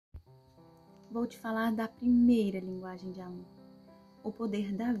vou te falar da primeira linguagem de amor. O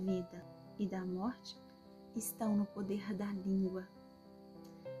poder da vida e da morte estão no poder da língua.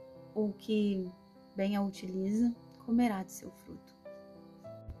 O que bem a utiliza, comerá de seu fruto.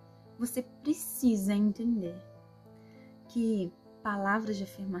 Você precisa entender que palavras de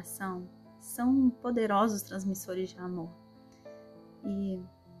afirmação são poderosos transmissores de amor. E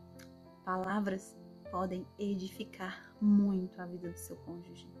palavras podem edificar muito a vida do seu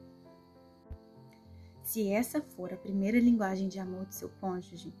cônjuge. Se essa for a primeira linguagem de amor do seu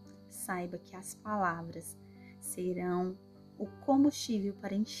cônjuge, saiba que as palavras serão o combustível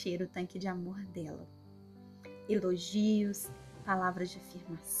para encher o tanque de amor dela. Elogios, palavras de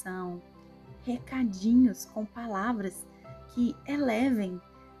afirmação, recadinhos com palavras que elevem,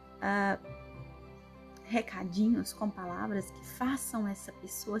 recadinhos com palavras que façam essa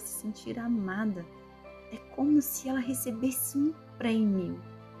pessoa se sentir amada. É como se ela recebesse um prêmio.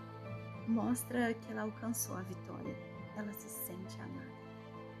 Mostra que ela alcançou a vitória. Ela se sente amada.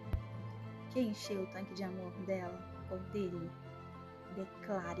 Quer encher o tanque de amor dela ou dele?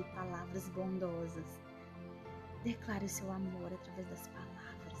 Declare palavras bondosas. Declare seu amor através das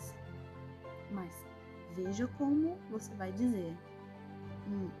palavras. Mas veja como você vai dizer.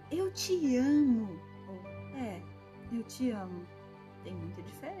 Eu te amo. Ou eu te amo. Tem muita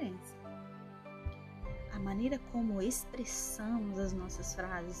diferença. A maneira como expressamos as nossas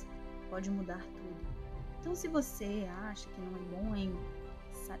frases pode mudar tudo. Então, se você acha que não é bom em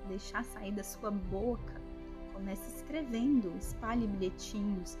deixar sair da sua boca, comece escrevendo, espalhe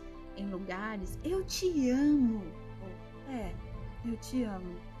bilhetinhos em lugares. Eu te amo. Ou eu te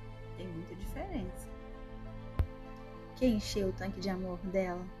amo. Tem muita diferença. Quer encher o tanque de amor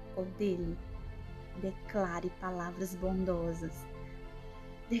dela ou dele? Declare palavras bondosas.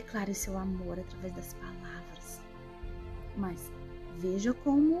 Declare seu amor através das palavras. Mas veja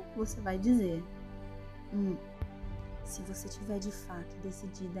como você vai dizer. Se você tiver de fato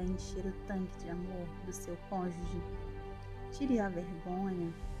decidida a encher o tanque de amor do seu cônjuge, tire a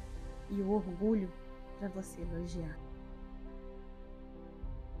vergonha e o orgulho para você elogiar.